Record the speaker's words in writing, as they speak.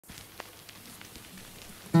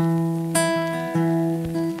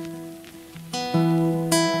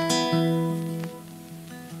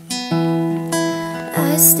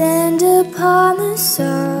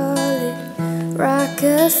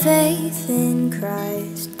faith in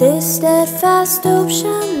Christ. This steadfast hope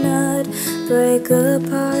shall not break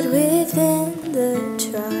apart within the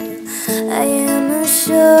trial. I am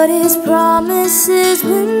assured His promises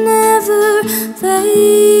will never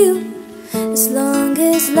fail. As long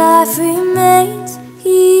as life remains,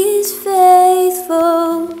 He is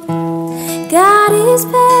faithful. God is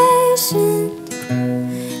patient,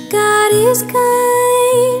 God is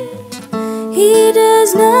kind. He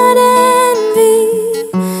does not envy,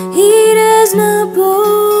 He does not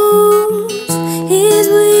boast. His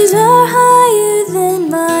ways are higher than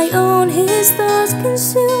my own. His thoughts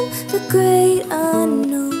consume the great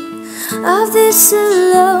unknown. Of this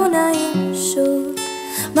alone I am sure,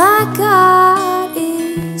 my God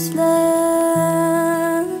is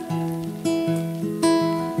love.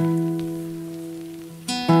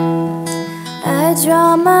 I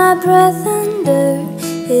draw my breath under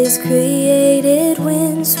His created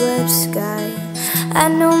windswept sky. I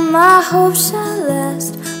know my hope shall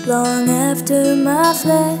last long after my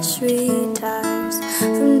flesh retires.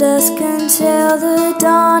 From dusk until the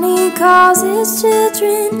dawn He calls His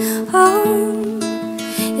children home.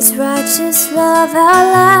 His righteous love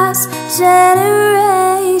outlasts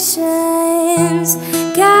generations.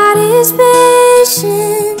 God is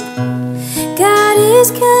patient, God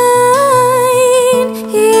is kind.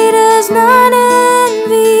 He does not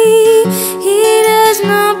envy, He does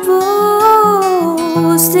not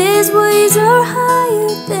boast. His ways are higher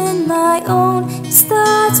than my own. His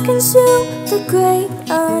thoughts consume the great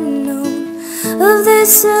unknown. Of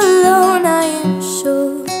this alone I am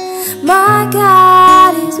sure, my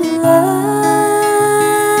God is love.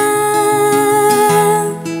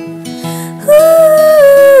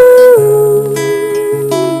 Ooh.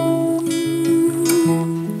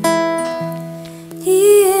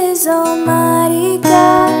 He is Almighty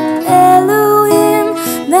God, Elohim,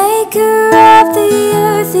 maker of the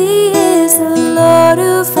earth. He is the Lord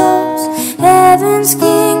of hosts, heaven's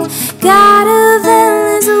King, God of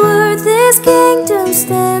endless worth. His kingdom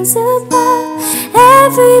stands above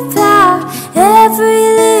every power, every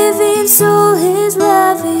living soul. His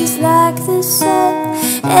love is like the sun,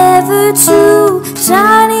 ever true,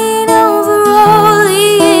 shining over all.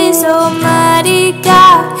 He is Almighty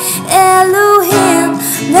God, Elohim,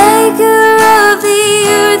 maker of the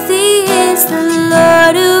earth. He is the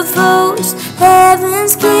Lord of hosts,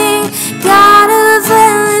 heaven's King, God of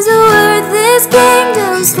endless worth. His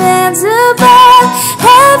kingdom stands above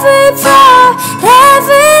every power,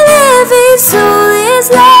 every living soul. His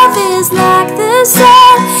love is like the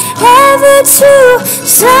sun, ever true,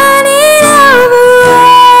 shining over all,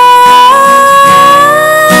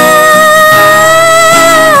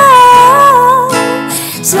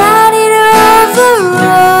 shining over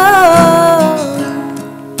all.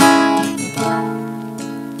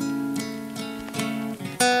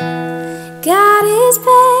 God is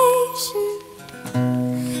patient,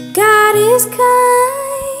 God is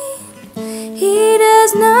kind. He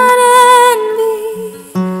does not envy,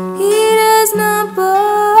 He does not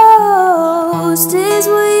boast. His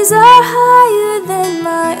ways are higher than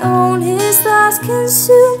my own. His thoughts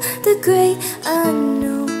consume the great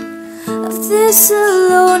unknown. Of this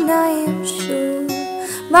alone I am sure,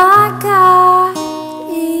 my God